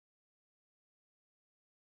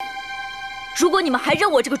如果你们还认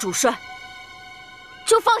我这个主帅，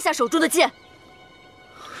就放下手中的剑。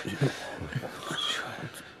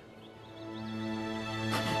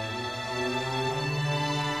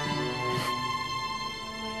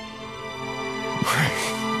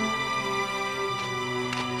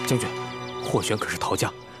将军，霍玄可是陶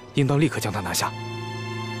将，应当立刻将他拿下。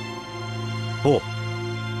不，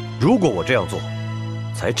如果我这样做，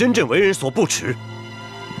才真正为人所不齿。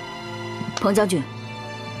彭将军，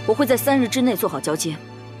我会在3日之内做好交接，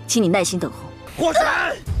请你耐心等候。霍玄，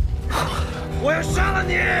我要杀了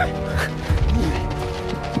你！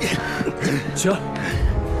玄儿，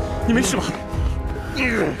你没事吧？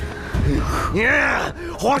你，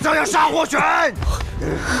皇上要杀霍玄！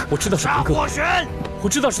我知道是杀哥，霍玄！我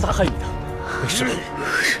知道是他害你的，没事了，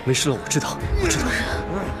没事了，我知道，我知道。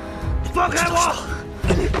放开我！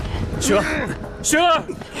玄儿，玄儿，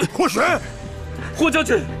霍玄，霍将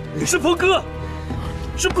军，是鹏哥，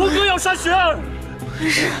是鹏哥要杀玄儿。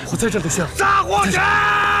我在这里，玄儿，杀霍玄！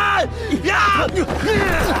呀！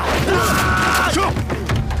说，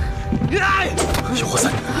小伙子，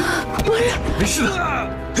没事的。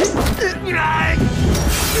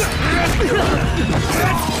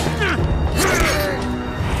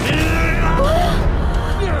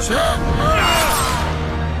玄儿，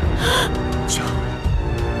玄儿。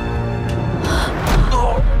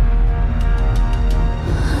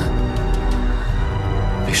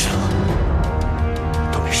没事了，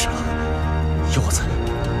都没事了，有我在。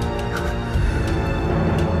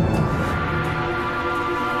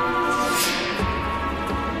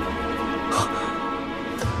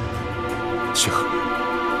雪儿，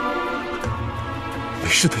没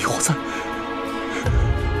事的，有我在。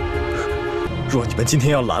若你们今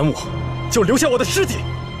天要拦我，就留下我的尸体，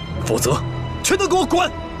否则全都给我滚！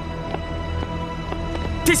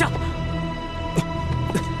殿下。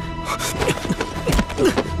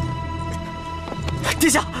殿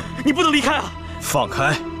下，你不能离开啊！放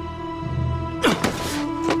开！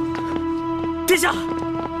殿下，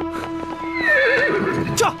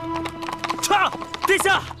杀！杀！殿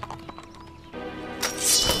下，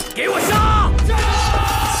给我杀！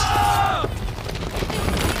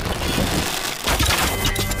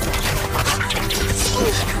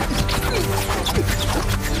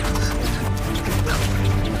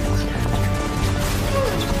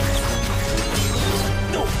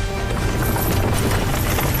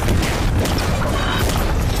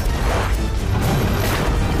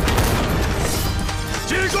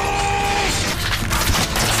进攻！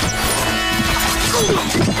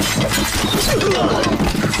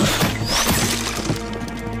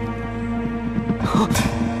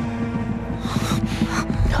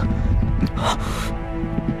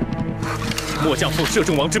末将奉摄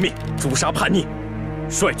政王之命诛杀叛逆，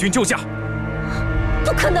率军救驾。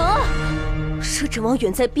不可能！摄政王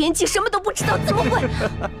远在边境，什么都不知道，怎么会？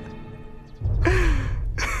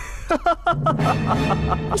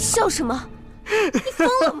你笑什么？你疯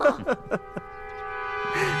了吗？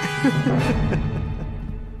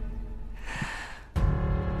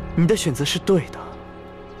你的选择是对的，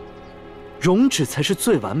容止才是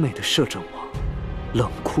最完美的摄政王，冷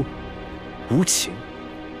酷、无情。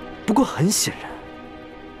不过很显然，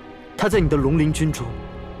他在你的龙鳞军中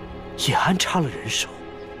也安插了人手。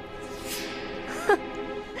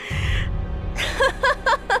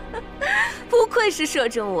不愧是摄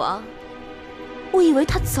政王，我以为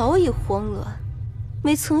他早已慌乱，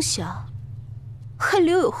没曾想还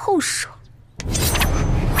留有后手。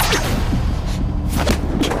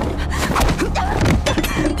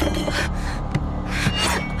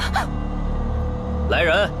来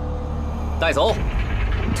人，带走！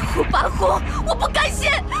拓跋宏，我不甘心，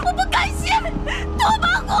我不甘心！拓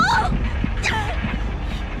跋宏，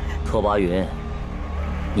拓跋云，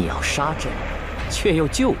你要杀朕，却又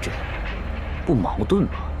救朕，不矛盾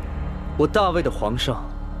吗？我大魏的皇上，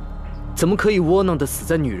怎么可以窝囊地死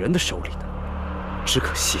在女人的手里呢？只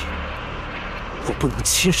可惜，我不能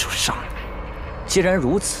亲手杀你。既然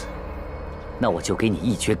如此，那我就给你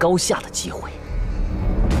一决高下的机会。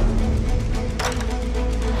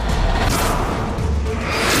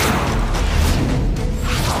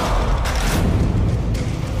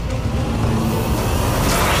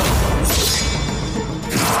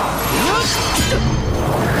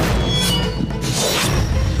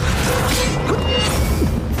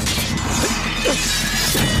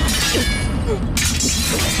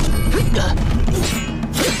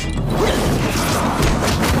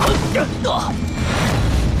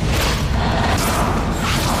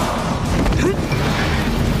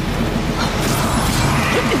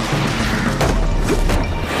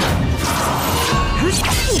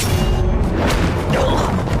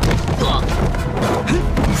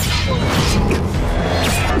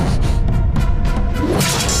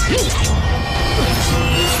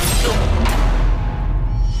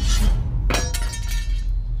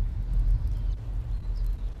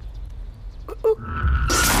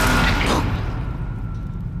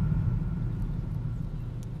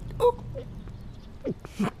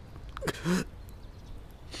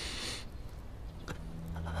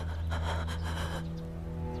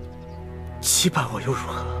击败我又如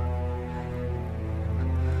何？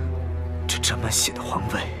这沾满血的皇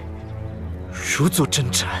位，如坐针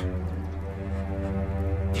毡。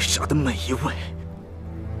你杀的每一位，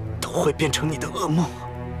都会变成你的噩梦。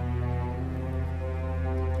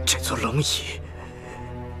这座龙椅，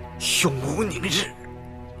永无宁日，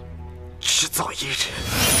迟早一日，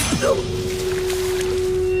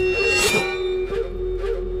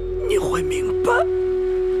你会明白。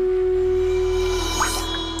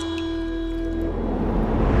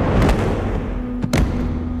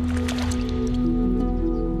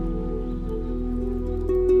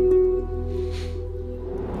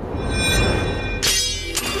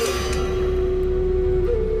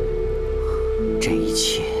 这一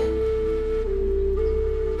切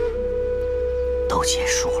都结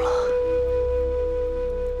束了。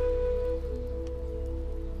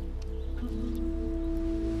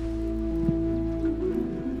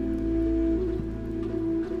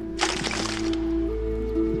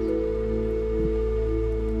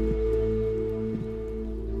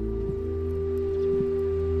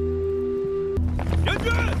援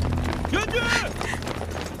军！援军！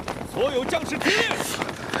所有将士听令，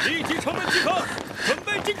立即城门即可，准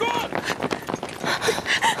备进攻！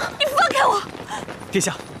你放开我！殿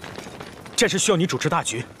下，战事需要你主持大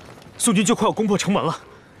局，宋军就快要攻破城门了。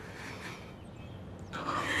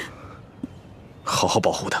好好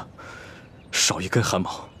保护他，少一根汗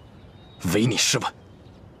毛，唯你是问。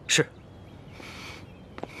是。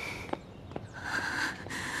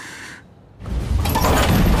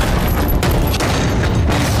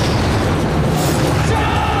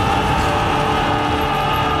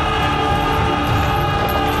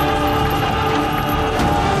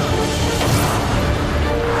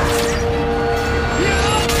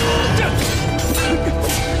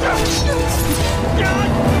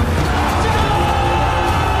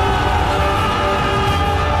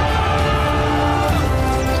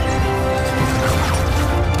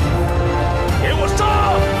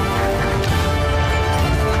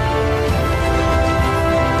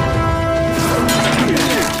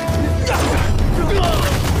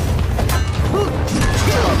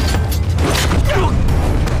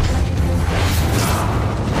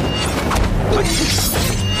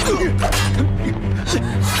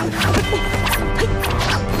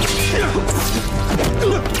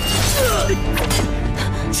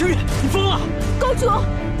 清月，你疯了！公主，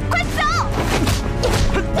快走！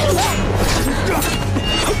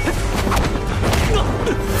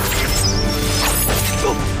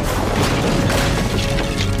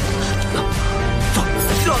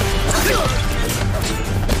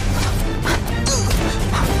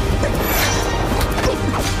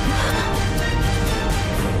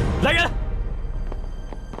来人，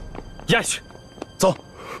押下去，走，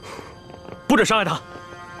不准伤害他。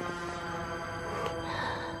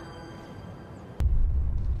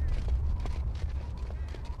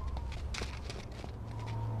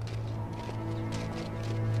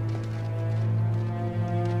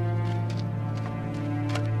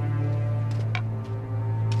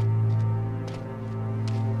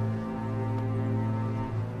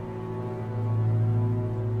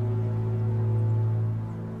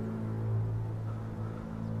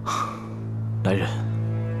 来人，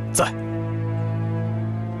在，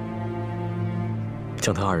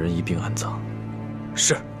将他二人一并安葬。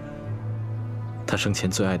是。他生前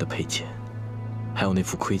最爱的佩剑，还有那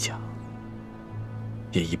副盔甲，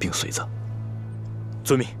也一并随葬。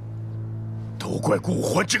遵命。都怪顾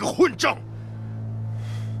欢这个混账！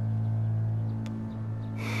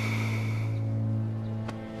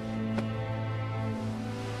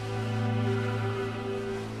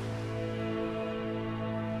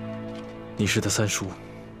你是他三叔，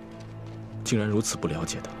竟然如此不了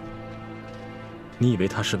解他。你以为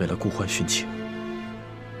他是为了顾欢殉情？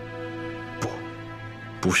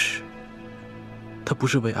不是。她不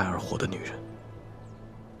是为爱而活的女人。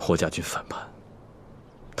霍家军反叛，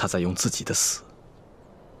她在用自己的死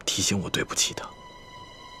提醒我对不起她，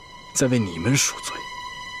在为你们赎罪，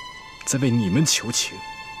在为你们求情。